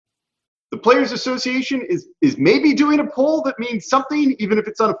The Players Association is maybe doing a poll that means something, even if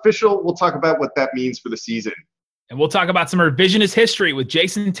it's unofficial. We'll talk about what that means for the season. And we'll talk about some revisionist history with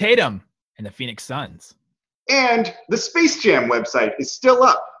Jason Tatum and the Phoenix Suns. And the Space Jam website is still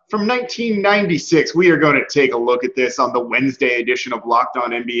up from 1996. We are going to take a look at this on the Wednesday edition of Locked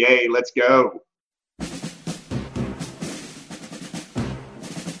On NBA. Let's go.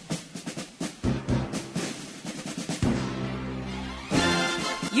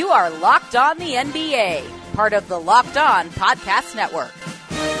 You are Locked On the NBA, part of the Locked On Podcast Network.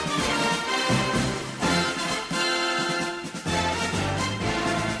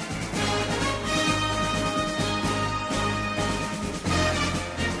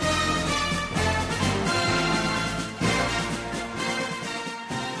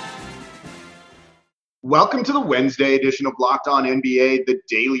 Welcome to the Wednesday edition of Locked On NBA, the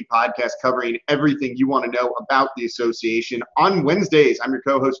daily podcast covering everything you want to know about the association. On Wednesdays, I'm your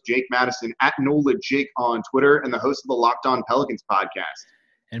co-host, Jake Madison, at NOLA Jake on Twitter, and the host of the Locked On Pelicans podcast.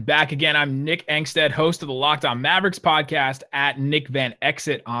 And back again, I'm Nick Angstead, host of the Locked On Mavericks podcast, at Nick Van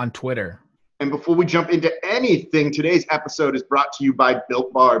Exit on Twitter. And before we jump into anything, today's episode is brought to you by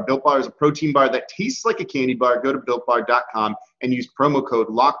Built Bar. Built Bar is a protein bar that tastes like a candy bar. Go to BuiltBar.com and use promo code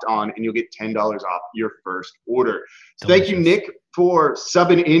LOCKEDON, and you'll get $10 off your first order. So thank you, Nick, for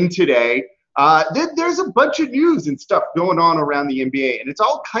subbing in today. There's a bunch of news and stuff going on around the NBA, and it's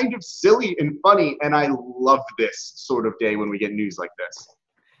all kind of silly and funny, and I love this sort of day when we get news like this.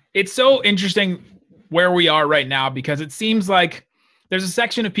 It's so interesting where we are right now because it seems like there's a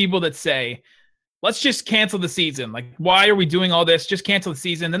section of people that say, let's just cancel the season. Like, why are we doing all this? Just cancel the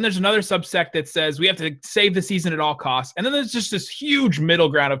season. Then there's another subsect that says we have to save the season at all costs. And then there's just this huge middle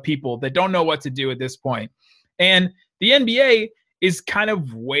ground of people that don't know what to do at this point. And the NBA is kind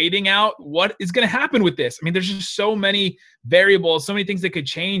of waiting out what is going to happen with this. I mean, there's just so many variables, so many things that could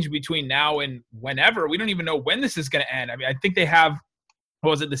change between now and whenever. We don't even know when this is going to end. I mean, I think they have, the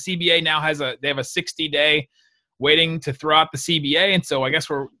CBA now they have a 60-day waiting to throw out the CBA. And so I guess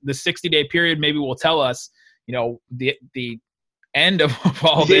the 60-day period maybe will tell us, the end of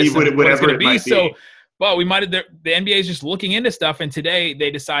all this, what it's going to be. So, well, the NBA is just looking into stuff. And today they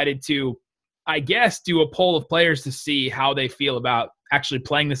decided to, I guess, do a poll of players to see how they feel about actually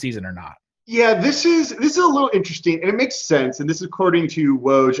playing the season or not. Yeah, this is a little interesting, and it makes sense. And this is according to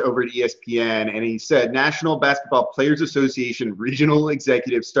Woj over at ESPN, and he said National Basketball Players Association regional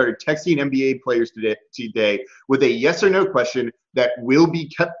executives started texting NBA players today with a yes or no question that will be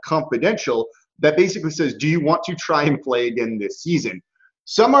kept confidential that basically says, do you want to try and play again this season?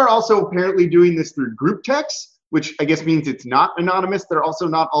 Some are also apparently doing this through group texts, which I guess means it's not anonymous. They're also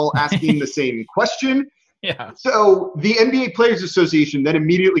not all asking the same question. Yeah. So the NBA Players Association then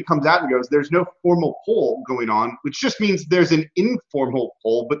immediately comes out and goes, there's no formal poll going on, which just means there's an informal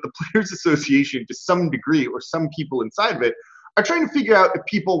poll, but the Players Association, to some degree, or some people inside of it, are trying to figure out if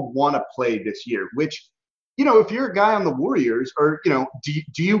people want to play this year, which, if you're a guy on the Warriors, or, do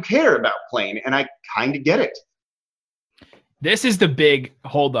you care about playing? And I kind of get it. This is the big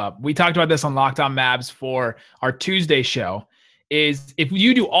holdup. We talked about this on Locked On Mavs for our Tuesday show, is if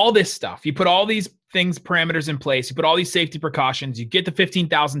you do all this stuff, you put all these parameters in place, you put all these safety precautions, you get the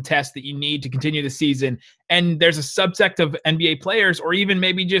 15,000 tests that you need to continue the season, and there's a subsect of NBA players, or even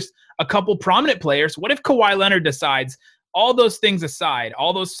maybe just a couple prominent players. What if Kawhi Leonard decides, all those things aside,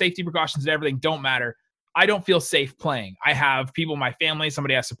 all those safety precautions and everything don't matter, I don't feel safe playing. I have people in my family,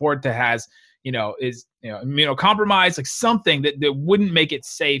 somebody I support that has, is immunocompromised, like something that wouldn't make it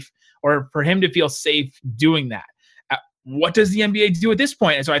safe, or for him to feel safe doing that. What does the NBA do at this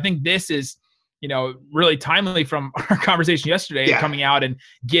point? And so I think this is, really timely from our conversation yesterday, coming out and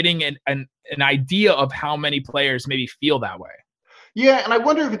getting an idea of how many players maybe feel that way. Yeah, and I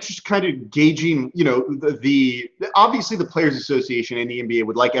wonder if it's just kind of gauging, obviously the Players Association and the NBA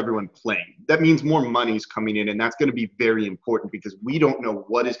would like everyone playing. That means more money's coming in, and that's going to be very important because we don't know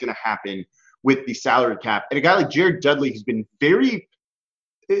what is going to happen with the salary cap. And a guy like Jared Dudley, who's been very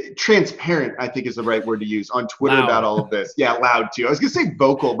transparent, I think is the right word to use, on Twitter about all of this. Yeah, loud too. I was going to say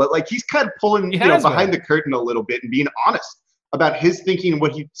vocal, but he's kind of pulling behind the curtain a little bit and being honest about his thinking and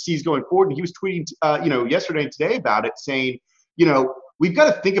what he sees going forward. And he was tweeting, yesterday and today about it, saying, we've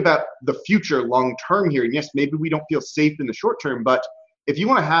got to think about the future long term here. And yes, maybe we don't feel safe in the short term, but if you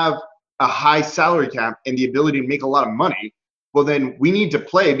want to have a high salary cap and the ability to make a lot of money, well, then we need to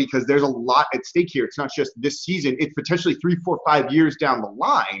play because there's a lot at stake here. It's not just this season. It's potentially 3, 4, 5 years down the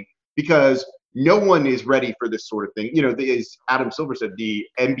line because no one is ready for this sort of thing. As Adam Silver said, the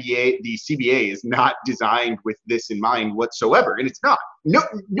CBA is not designed with this in mind whatsoever, and it's not.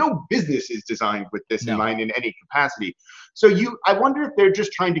 No business is designed with this in mind in any capacity. So I wonder if they're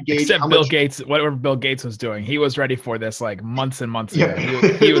just trying to gauge Except how Bill much Gates, whatever Bill Gates was doing, he was ready for this like months and months Yeah.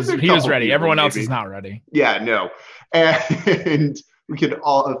 ago. He was ready. People, Everyone else maybe. is not ready. Yeah, no. And we could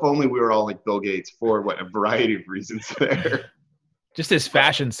all, if only we were all like Bill Gates for a variety of reasons there. Just his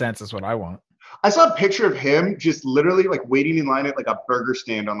fashion sense is what I want. I saw a picture of him just literally like waiting in line at like a burger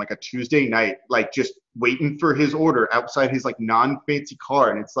stand on like a Tuesday night, like just waiting for his order outside his like non-fancy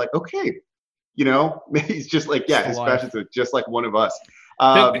car. And it's like, okay, he's just like, yeah, his fashion's just like one of us.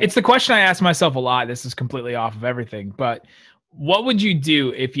 It's the question I ask myself a lot. This is completely off of everything, but what would you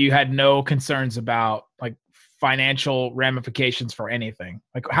do if you had no concerns about like financial ramifications for anything?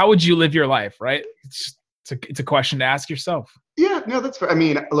 Like, how would you live your life? Right. It's a question to ask yourself. Yeah, no, that's fair. I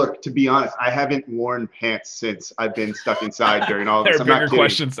mean, look, to be honest, I haven't worn pants since I've been stuck inside during all this. There are bigger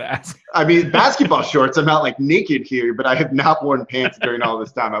questions to ask. I mean, basketball shorts, I'm not like naked here, but I have not worn pants during all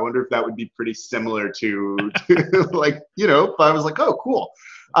this time. I wonder if that would be pretty similar to like, if I was like, oh, cool.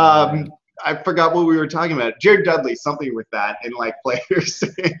 I forgot what we were talking about. Jared Dudley, something with that, and like players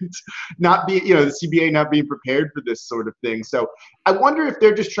and not being, the CBA not being prepared for this sort of thing. So I wonder if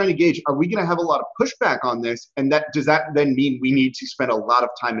they're just trying to gauge, are we going to have a lot of pushback on this? And does that then mean we need to spend a lot of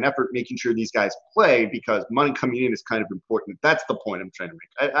time and effort making sure these guys play because money coming in is kind of important? That's the point I'm trying to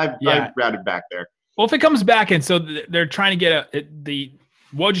make. I rounded back there. Well, if it comes back, and so they're trying to get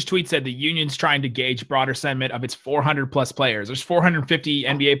Woj's tweet said the union's trying to gauge broader sentiment of its 400 plus players. There's 450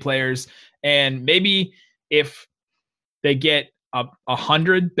 NBA players. And maybe if they get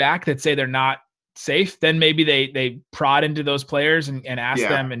 100 back that say they're not safe, then maybe they prod into those players and ask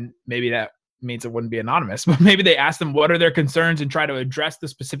them, and maybe that means it wouldn't be anonymous, but maybe they ask them what are their concerns and try to address the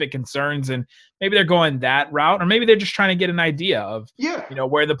specific concerns, and maybe they're going that route, or maybe they're just trying to get an idea of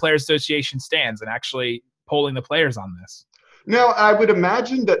where the Players Association stands and actually polling the players on this. Now, I would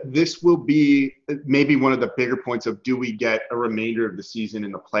imagine that this will be maybe one of the bigger points of do we get a remainder of the season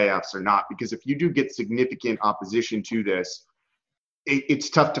in the playoffs or not? Because if you do get significant opposition to this,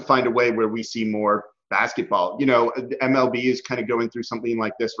 it's tough to find a way where we see more basketball. MLB is kind of going through something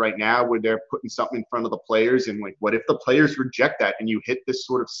like this right now where they're putting something in front of the players. And like, what if the players reject that and you hit this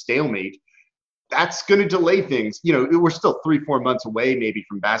sort of stalemate? That's going to delay things. We're still 3-4 months away maybe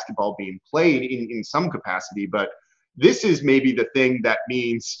from basketball being played in some capacity, but this is maybe the thing that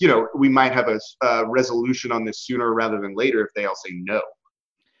means, we might have a resolution on this sooner rather than later if they all say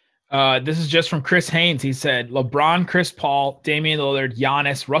no. This is just from Chris Haynes. He said, LeBron, Chris Paul, Damian Lillard,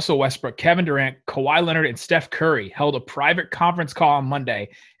 Giannis, Russell Westbrook, Kevin Durant, Kawhi Leonard, and Steph Curry held a private conference call on Monday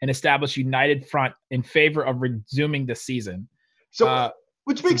and established a united front in favor of resuming the season. So,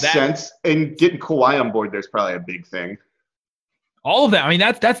 which makes sense. And getting Kawhi on board, there's probably a big thing. All of that. I mean,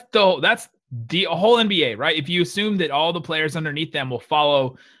 that's the whole NBA, right? If you assume that all the players underneath them will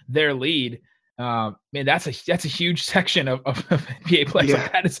follow their lead, that's a huge section of NBA players. Yeah.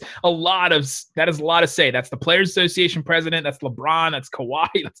 Like that is a lot of say. That's the Players Association president. That's LeBron. That's Kawhi.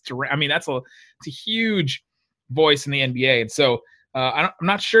 That's Durant. I mean, it's a huge voice in the NBA. And so I'm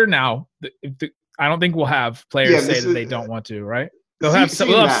not sure now. I don't think we'll have players say that they don't want to, right? We'll have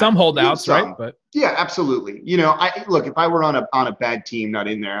some holdouts, right? But yeah, absolutely. Look, if I were on a bad team, not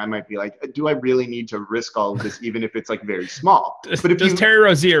in there, I might be like, do I really need to risk all of this, even if it's like very small? But does Terry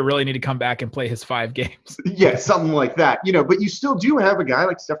Rozier really need to come back and play his 5 games? Yeah, something like that. But you still do have a guy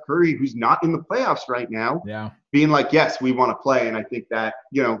like Steph Curry who's not in the playoffs right now. Yeah, being like, yes, we want to play, and I think that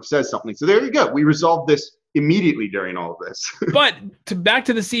says something. So there you go. We resolved this immediately during all of this. But back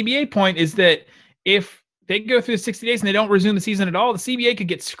to the CBA point is that if they go through the 60 days and they don't resume the season at all, the CBA could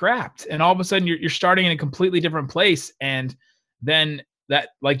get scrapped. And all of a sudden you're starting in a completely different place. And then that,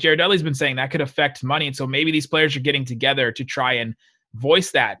 like Jared Dudley's been saying, that could affect money. And so maybe these players are getting together to try and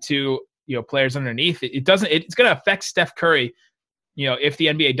voice that to, players underneath. It's going to affect Steph Curry, if the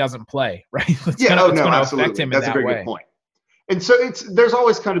NBA doesn't play, right? It's going to affect him in that way. That's a very good point. And so there's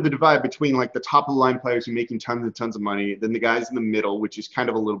always kind of the divide between like the top of the line players who are making tons and tons of money, then the guys in the middle, which is kind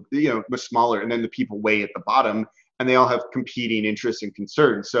of a little, much smaller, and then the people way at the bottom, and they all have competing interests and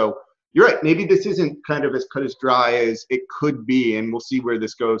concerns. So you're right. Maybe this isn't kind of as cut as dry as it could be, and we'll see where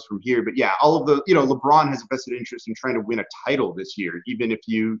this goes from here. But yeah, all of the, LeBron has a vested interest in trying to win a title this year, even if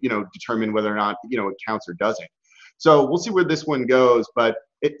you, determine whether or not, it counts or doesn't. So we'll see where this one goes. But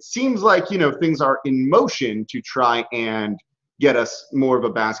it seems like, things are in motion to try and get us more of a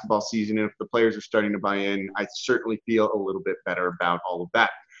basketball season. And if the players are starting to buy in, I certainly feel a little bit better about all of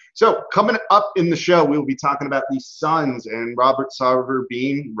that. So coming up in the show, we'll be talking about the Suns and Robert Sarver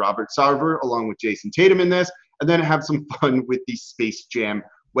being Robert Sarver, along with Jason Tatum in this, and then have some fun with the Space Jam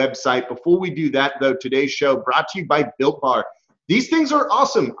website. Before we do that, though, today's show brought to you by Built Bar. These things are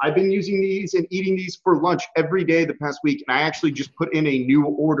awesome. I've been using these and eating these for lunch every day the past week, and I actually just put in a new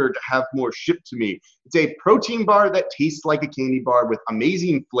order to have more shipped to me. It's a protein bar that tastes like a candy bar with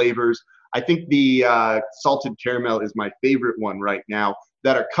amazing flavors. I think the salted caramel is my favorite one right now,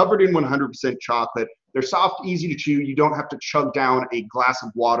 that are covered in 100% chocolate. They're soft, easy to chew. You don't have to chug down a glass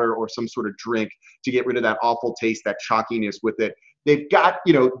of water or some sort of drink to get rid of that awful taste, that chalkiness with it. They've got,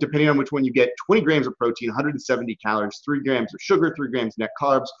 depending on which one you get, 20 grams of protein, 170 calories, 3 grams of sugar, 3 grams net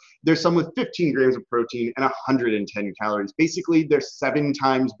carbs. There's some with 15 grams of protein and 110 calories. Basically, they're 7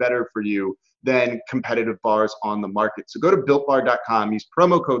 times better for you than competitive bars on the market. So go to BuiltBar.com, use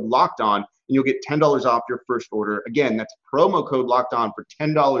promo code LOCKEDON, and you'll get $10 off your first order. Again, that's promo code LOCKEDON for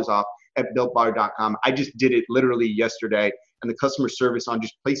 $10 off at BuiltBar.com. I just did it literally yesterday, and the customer service on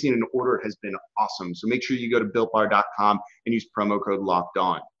just placing an order has been awesome. So make sure you go to BuiltBar.com and use promo code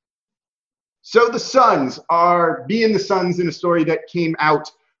LOCKEDON. So the Suns are being the Suns in a story that came out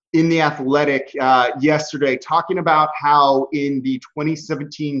in The Athletic yesterday, talking about how in the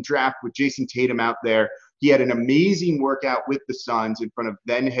 2017 draft with Jason Tatum out there, he had an amazing workout with the Suns in front of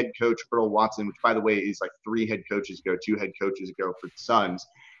then head coach Earl Watson, which, by the way, is like 2 head coaches ago for the Suns.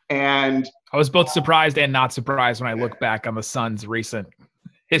 And I was both surprised and not surprised when I look back on the Suns' recent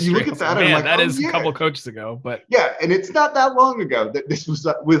history. You look at that, and I'm like, that is a couple coaches ago. But yeah, and it's not that long ago that this was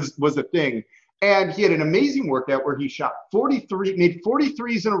a thing. And he had an amazing workout where he shot 43, made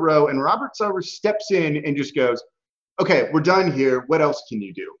 43s in a row, and Robert Sarver steps in and just goes, "Okay, we're done here. What else can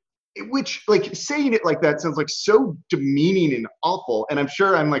you do?" Which, like, saying it like that sounds like so demeaning and awful. And I'm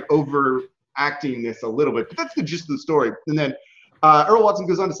sure I'm like overacting this a little bit, but that's the gist of the story. And then Earl Watson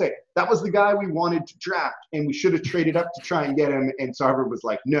goes on to say, that was the guy we wanted to draft, and we should have traded up to try and get him. And Sarver was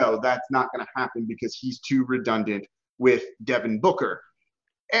like, no, that's not going to happen because he's too redundant with Devin Booker.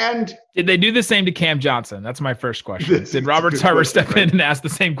 And did they do the same to Cam Johnson? That's my first question. Did Robert Sarver step in and ask the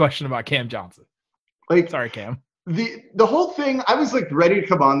same question about Cam Johnson? Sorry, Cam. The whole thing, I was like ready to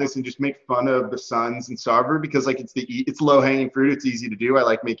come on this and just make fun of the Suns and Sarver because like it's low hanging fruit. It's easy to do. I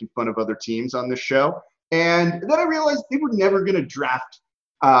like making fun of other teams on this show. And then I realized they were never going to draft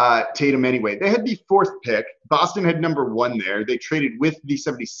Tatum anyway. They had the 4th pick. Boston had number 1 there. They traded with the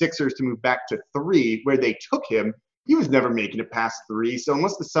 76ers to move back to 3, where they took him. He was never making it past 3. So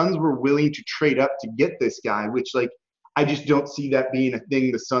unless the Suns were willing to trade up to get this guy, which like I just don't see that being a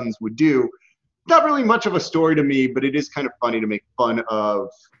thing the Suns would do. Not really much of a story to me, but it is kind of funny to make fun of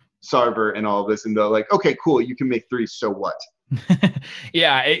Sarver and all of this. And they're like, okay, cool, you can make 3s, so what?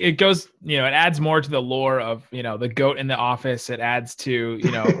 Yeah, it goes, it adds more to the lore of, the GOAT in the office. It adds to,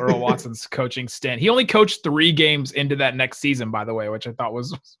 Earl Watson's coaching stint. He only coached 3 games into that next season, by the way, which I thought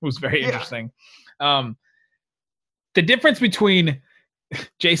was very interesting. The difference between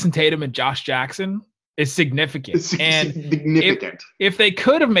Jason Tatum and Josh Jackson is significant. It's significant. If they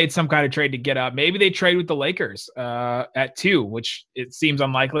could have made some kind of trade to get up, maybe they trade with the Lakers at 2, which it seems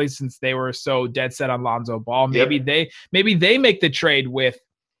unlikely since they were so dead set on Lonzo Ball. Maybe they make the trade with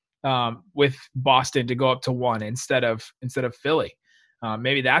Boston to go up to 1 instead of Philly.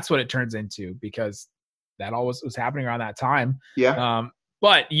 Maybe that's what it turns into because that always was happening around that time. Yeah.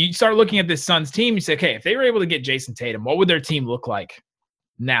 But you start looking at this Suns team, you say, okay, if they were able to get Jason Tatum, what would their team look like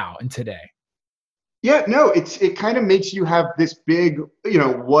now and today? Yeah, no, it kind of makes you have this big,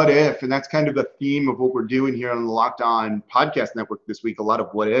 what if, and that's kind of the theme of what we're doing here on the Locked On Podcast Network this week, a lot of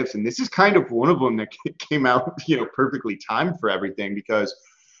what ifs, and this is kind of one of them that came out, perfectly timed for everything because,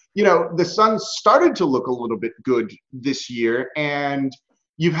 the Suns started to look a little bit good this year, and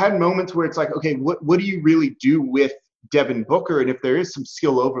you've had moments where it's like, okay, what do you really do with Devin Booker? And if there is some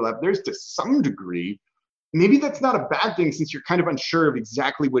skill overlap, there's to some degree. Maybe that's not a bad thing since you're kind of unsure of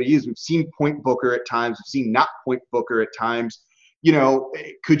exactly what he is. We've seen point Booker at times. We've seen not point Booker at times.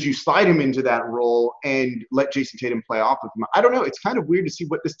 Could you slide him into that role and let Jason Tatum play off of him? I don't know. It's kind of weird to see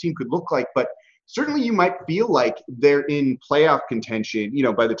what this team could look like, but certainly you might feel like they're in playoff contention,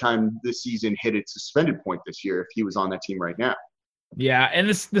 by the time the season hit its suspended point this year if he was on that team right now. Yeah, and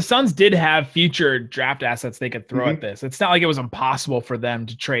the Suns did have future draft assets they could throw at this. It's not like it was impossible for them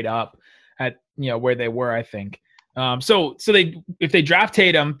to trade up at where they were, I think. So if they draft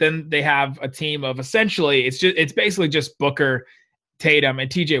Tatum, then they have a team of essentially it's basically just Booker, Tatum, and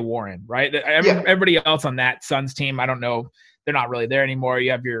TJ Warren, right? Everybody else on that Suns team, I don't know, they're not really there anymore.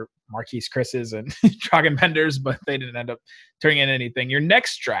 You have your Marquise Chris's and Dragan Benders, but they didn't end up turning in anything. Your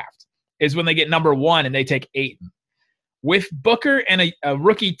next draft is when they get number 1 and they take Ayton. with Booker and a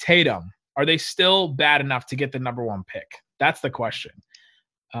rookie Tatum, are they still bad enough to get the number 1 pick? That's the question.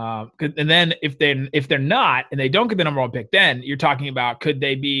 And then if they're not and they don't get the number 1 pick, then you're talking about could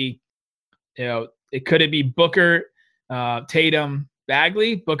they be, could it be Booker, Tatum,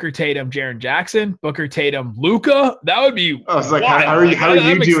 Bagley, Booker, Tatum, Jaren Jackson, Booker, Tatum, Luka? That would be. I was like, wild. how are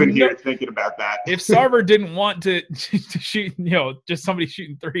you doing here thinking about that? If Sarver didn't want to shoot, just somebody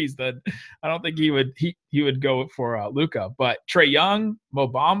shooting threes, then I don't think he would go for Luka. But Trae Young, Mo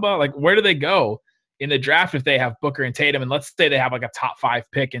Bamba, like where do they go in the draft if they have Booker and Tatum? And let's say they have like a top 5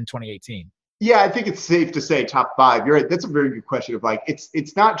 pick in 2018. Yeah, I think it's safe to say top 5. You're right. That's a very good question of like,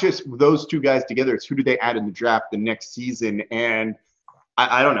 it's not just those two guys together. It's who do they add in the draft the next season? And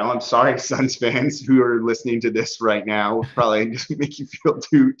I don't know. I'm sorry, Suns fans who are listening to this right now. Probably just make you feel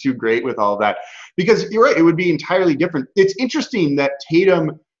too great with all of that. Because you're right. It would be entirely different. It's interesting that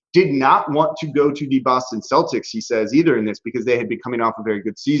Tatum did not want to go to the Boston Celtics, he says, either in this, because they had been coming off a very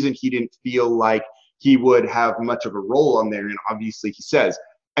good season. He didn't feel like he would have much of a role on there. And obviously, he says,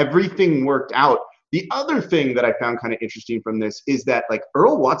 everything worked out. The other thing that I found kind of interesting from this is that like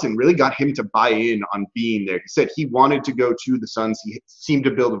Earl Watson really got him to buy in on being there. He said he wanted to go to the Suns. He seemed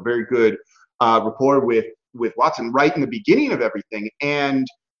to build a very good rapport with Watson right in the beginning of everything. And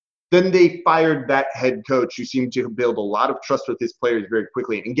then they fired that head coach who seemed to build a lot of trust with his players very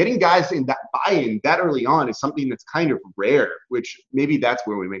quickly. And getting guys in that buy-in that early on is something that's kind of rare, which maybe that's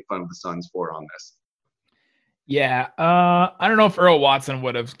where we make fun of the Suns for on this. Yeah, I don't know if Earl Watson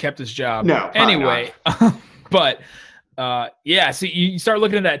would have kept his job. No, anyway, but yeah. So you start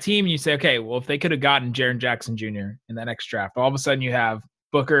looking at that team and you say, okay, well, if they could have gotten Jaren Jackson Jr. in that next draft, all of a sudden you have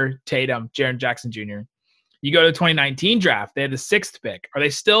Booker, Tatum, Jaren Jackson Jr. You go to the 2019 draft, they had the 6th pick. Are they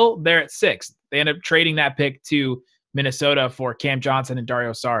still there at 6th? They end up trading that pick to Minnesota for Cam Johnson and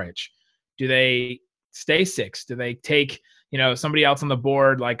Dario Saric. Do they stay 6th? Do they take somebody else on the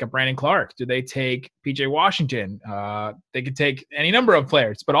board like a Brandon Clark? Do they take PJ Washington? They could take any number of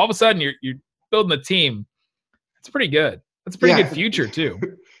players, but all of a sudden you're building a team. It's pretty good. That's a pretty good future too.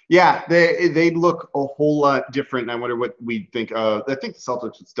 Yeah, they look a whole lot different. And I wonder what we think of. I think the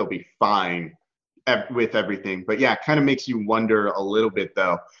Celtics would still be fine with everything, but yeah, kind of makes you wonder a little bit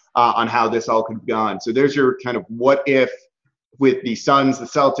though on how this all could have gone. So there's your kind of what if with the Suns, the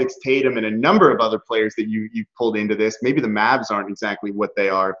Celtics, Tatum, and a number of other players that you pulled into this. Maybe the Mavs aren't exactly what they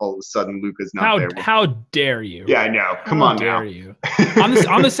are if all of a sudden Luka's not there. How dare you? Yeah, I know. Come on now. How dare you? on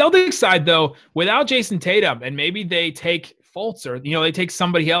the Celtics side, though, without Jason Tatum, and maybe they take Fultz or they take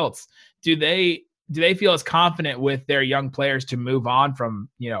somebody else, do they feel as confident with their young players to move on from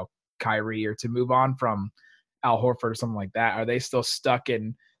Kyrie or to move on from Al Horford or something like that? Are they still stuck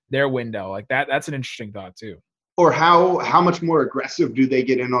in their window? Like that? That's an interesting thought too. Or how much more aggressive do they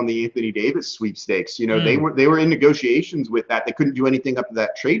get in on the Anthony Davis sweepstakes? They were in negotiations with that. They couldn't do anything up to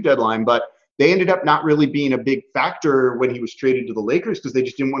that trade deadline, but they ended up not really being a big factor when he was traded to the Lakers because they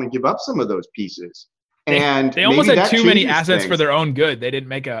just didn't want to give up some of those pieces. And they almost had too many assets for their own good. They didn't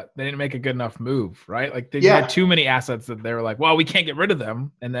make a good enough move, right? Like they had too many assets that they were like, well, we can't get rid of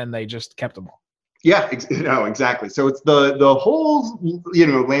them, and then they just kept them all. Yeah, no, exactly. So it's the whole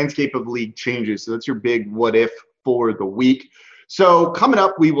landscape of league changes. So that's your big what if for the week. So coming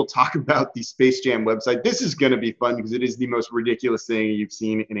up, we will talk about the Space Jam website. This is going to be fun because it is the most ridiculous thing you've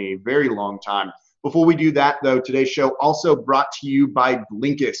seen in a very long time. Before we do that, though, today's show also brought to you by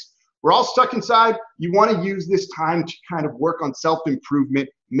Blinkist. We're all stuck inside. You want to use this time to kind of work on self-improvement,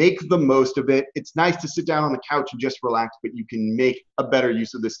 make the most of it. It's nice to sit down on the couch and just relax, but you can make a better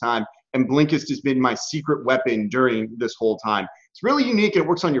use of this time. And Blinkist has been my secret weapon during this whole time. It's really unique. It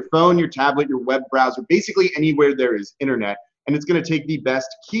works on your phone, your tablet, your web browser, basically anywhere there is internet. And it's going to take the best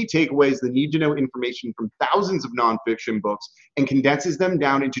key takeaways, the need-to-know information from thousands of nonfiction books, and condenses them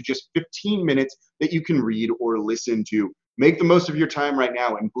down into just 15 minutes that you can read or listen to. Make the most of your time right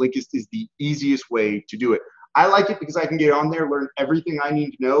now, and Blinkist is the easiest way to do it. I like it because I can get on there, learn everything I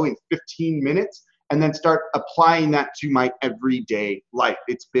need to know in 15 minutes, and then start applying that to my everyday life.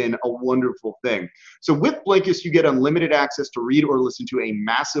 It's been a wonderful thing. So with Blinkist, you get unlimited access to read or listen to a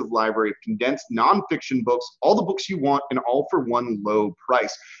massive library of condensed nonfiction books, all the books you want, and all for one low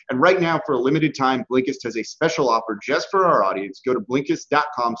price. And right now, for a limited time, Blinkist has a special offer just for our audience. Go to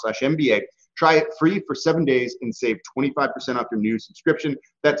Blinkist.com/NBA. Try it free for 7 days and save 25% off your new subscription.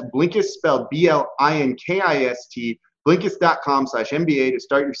 That's Blinkist, spelled Blinkist. Blinkist.com/NBA to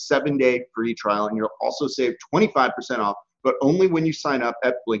start your 7-day free trial, and you'll also save 25% off, but only when you sign up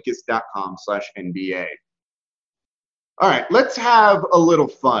at Blinkist.com/NBA. All right, let's have a little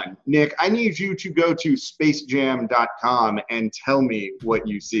fun. Nick, I need you to go to spacejam.com and tell me what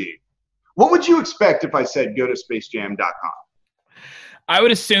you see. What would you expect if I said go to spacejam.com? I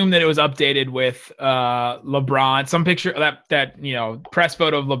would assume that it was updated with LeBron, some picture that press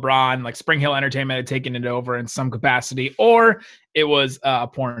photo of LeBron, like Spring Hill Entertainment had taken it over in some capacity, or it was a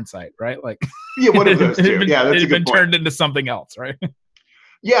porn site, right? Like, yeah, one of those two. Yeah, that's a good point. It had been turned into something else, right?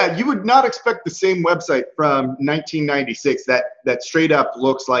 Yeah, you would not expect the same website from 1996 that straight up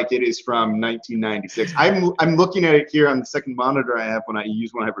looks like it is from 1996. I'm looking at it here on the second monitor I have when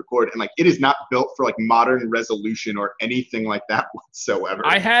I record, and like it is not built for like modern resolution or anything like that whatsoever.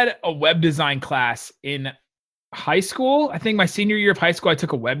 I had a web design class in high school. I think my senior year of high school, I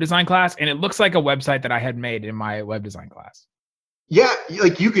took a web design class, and it looks like a website that I had made in my web design class. Yeah,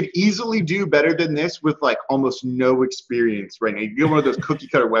 like you could easily do better than this with like almost no experience right now. You get one of those cookie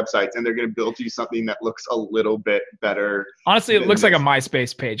cutter websites and they're going to build you something that looks a little bit better. Honestly, it looks like a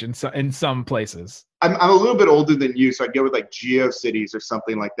MySpace page in some places. I'm a little bit older than you, so I'd go with like GeoCities or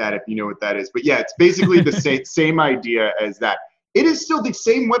something like that if you know what that is. But yeah, it's basically the same idea as that. It is still the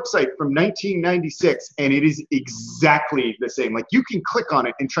same website from 1996, and it is exactly the same. Like, you can click on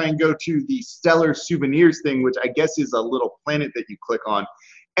it and try and go to the Stellar Souvenirs thing, which I guess is a little planet that you click on.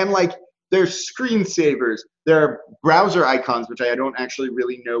 And, like, there's screensavers. There are browser icons, which I don't actually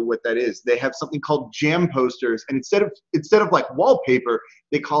really know what that is. They have something called jam posters, and instead of like, wallpaper,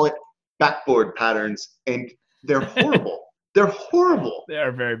 they call it backboard patterns, and they're horrible. They're horrible. They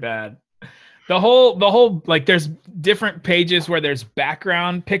are very bad. The whole like there's different pages where there's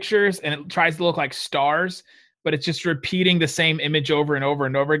background pictures and it tries to look like stars, but it's just repeating the same image over and over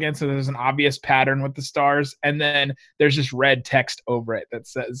and over again. So there's an obvious pattern with the stars, and then there's just red text over it that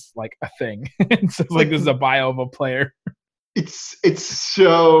says like a thing. So it's like this is a bio of a player. It's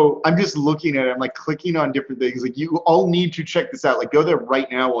so, I'm just looking at it. I'm like clicking on different things. Like, you all need to check this out. Like, go there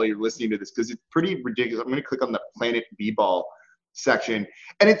right now while you're listening to this, because it's pretty ridiculous. I'm going to click on the Planet B-Ball section,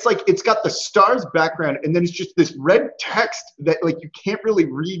 and it's like it's got the stars background, and then it's just this red text that like you can't really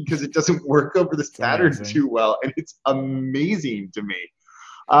read because it doesn't work over this pattern too well, and it's amazing to me.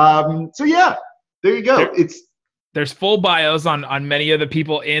 So yeah, there you go. There's full bios on many of the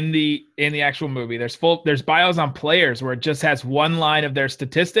people in the actual movie. There's bios on players where it just has one line of their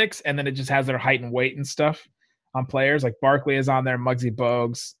statistics, and then it just has their height and weight and stuff on players. Like Barkley is on there, Muggsy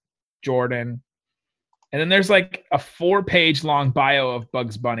Bogues, Jordan. And then there's like a 4-page long bio of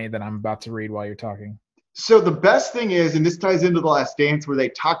Bugs Bunny that I'm about to read while you're talking. So the best thing is, and this ties into The Last Dance, where they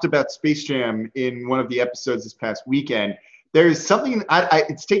talked about Space Jam in one of the episodes this past weekend. There's something,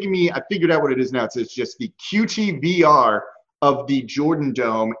 it's taken me, I figured out what it is now. It's just the QTVR of the Jordan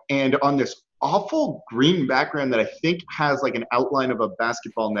Dome, and on this awful green background that I think has like an outline of a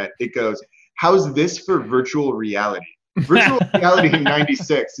basketball net, it goes, "How's this for virtual reality?" Virtual reality in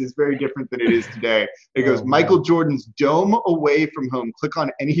 96 is very different than it is today. It goes, Michael Jordan's dome away from home. Click on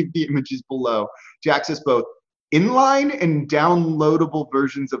any of the images below to access both inline and downloadable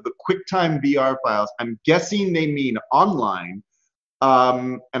versions of the QuickTime VR files. I'm guessing they mean online.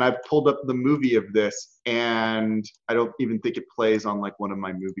 And I've pulled up the movie of this, and I don't even think it plays on like one of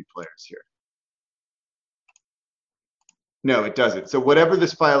my movie players here. No, it doesn't. So whatever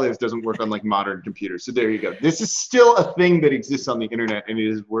this file is doesn't work on like modern computers. So there you go. This is still a thing that exists on the internet, and it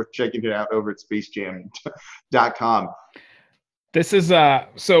is worth checking it out over at spacejam.com. This is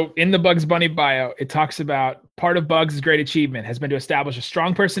so in the Bugs Bunny bio, it talks about part of Bugs' great achievement has been to establish a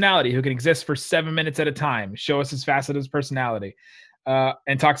strong personality who can exist for 7 minutes at a time, show us his facet of his personality,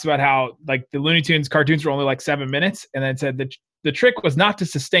 and talks about how like the Looney Tunes cartoons were only like 7 minutes, and then said that the trick was not to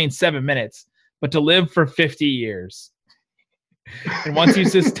sustain 7 minutes, but to live for 50 years. And once you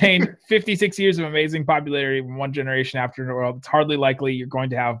sustain 56 years of amazing popularity from one generation after another, it's hardly likely you're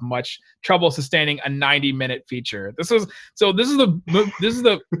going to have much trouble sustaining a 90-minute feature. This is the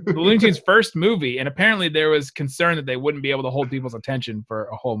Looney Tunes' first movie, and apparently there was concern that they wouldn't be able to hold people's attention for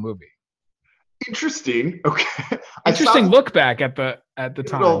a whole movie. Interesting. Okay. Interesting look back at the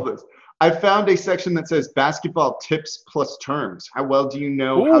time. I found a section that says basketball tips plus terms. How well do you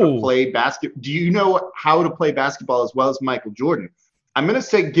know how to play basketball? Do you know how to play basketball as well as Michael Jordan? I'm going to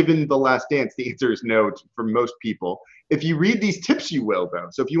say, given The Last Dance, the answer is no for most people. If you read these tips, you will, though.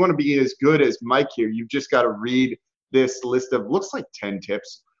 So if you want to be as good as Mike here, you've just got to read this list of, looks like 10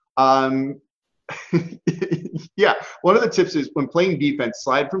 tips. Yeah, one of the tips is when playing defense,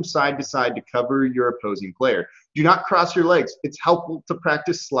 slide from side to side to cover your opposing player. Do not cross your legs. It's helpful to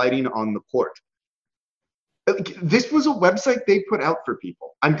practice sliding on the court. This was a website they put out for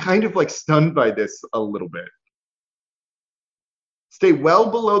people. I'm kind of like stunned by this a little bit. Stay well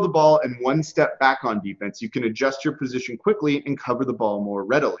below the ball and one step back on defense. You can adjust your position quickly and cover the ball more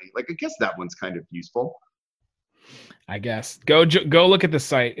readily. Like, I guess that one's kind of useful. I guess go look at the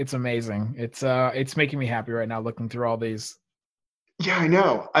site. It's amazing. It's making me happy right now looking through all these. Yeah, I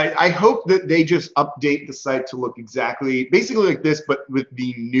know. I hope that they just update the site to look basically like this, but with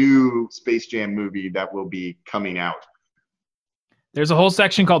the new Space Jam movie that will be coming out. There's a whole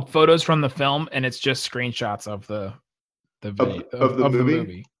section called photos from the film, and it's just screenshots of the video, of the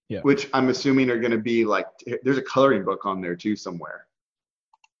movie. Yeah. Which I'm assuming are going to be like, there's a coloring book on there too somewhere.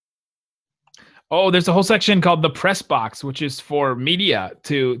 Oh, there's a whole section called the press box, which is for media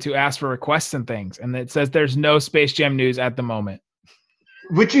to ask for requests and things. And it says there's no Space Jam news at the moment.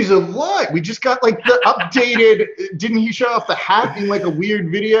 Which is a lot. We just got like the updated. Didn't he show off the hat in like a weird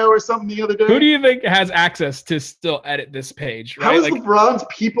video or something the other day? Who do you think has access to still edit this page? Right? How is LeBron's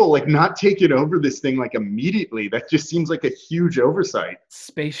people like not taking over this thing like immediately? That just seems like a huge oversight.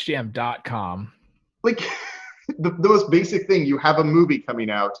 SpaceJam.com. Like the most basic thing. You have a movie coming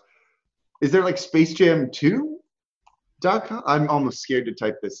out. Is there like Space Jam 2.com? I'm almost scared to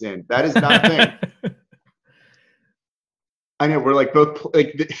type this in. That is not a thing. I know we're like both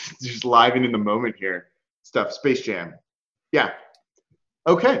like just living in the moment here. Stuff. Space Jam. Yeah.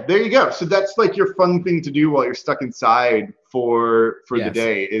 Okay, there you go. So that's like your fun thing to do while you're stuck inside for the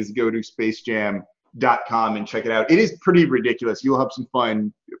day is go to spacejam.com and check it out. It is pretty ridiculous. You'll have some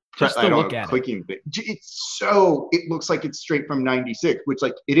fun. Just to look at clicking thing. It looks like it's straight from 96, which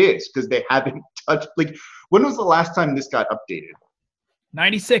like it is because they haven't touched. Like, when was the last time this got updated?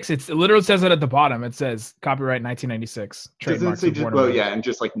 96. It literally says it at the bottom. It says copyright 1996. Doesn't it say just, well, yeah, and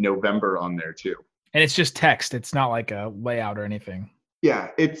just like November on there too. And it's just text. It's not like a layout or anything. Yeah,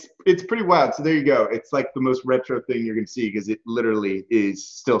 it's pretty wild. So there you go. It's like the most retro thing you're going to see because it literally is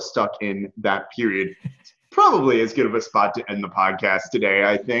still stuck in that period. Probably as good of a spot to end the podcast today,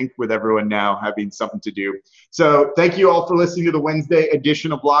 I think, with everyone now having something to do. So thank you all for listening to the Wednesday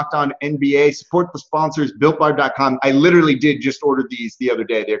edition of Locked On NBA. Support the sponsors, BuiltBar.com. I literally did just order these the other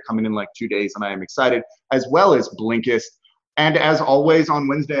day. They're coming in like 2 days, and I am excited, as well as Blinkist. And as always, on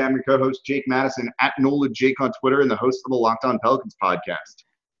Wednesday, I'm your co-host, Jake Madison, at NOLA Jake on Twitter, and the host of the Locked On Pelicans podcast.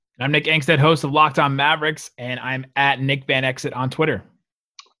 I'm Nick Angstead, host of Locked On Mavericks, and I'm at Nick Van Exit on Twitter.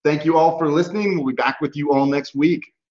 Thank you all for listening. We'll be back with you all next week.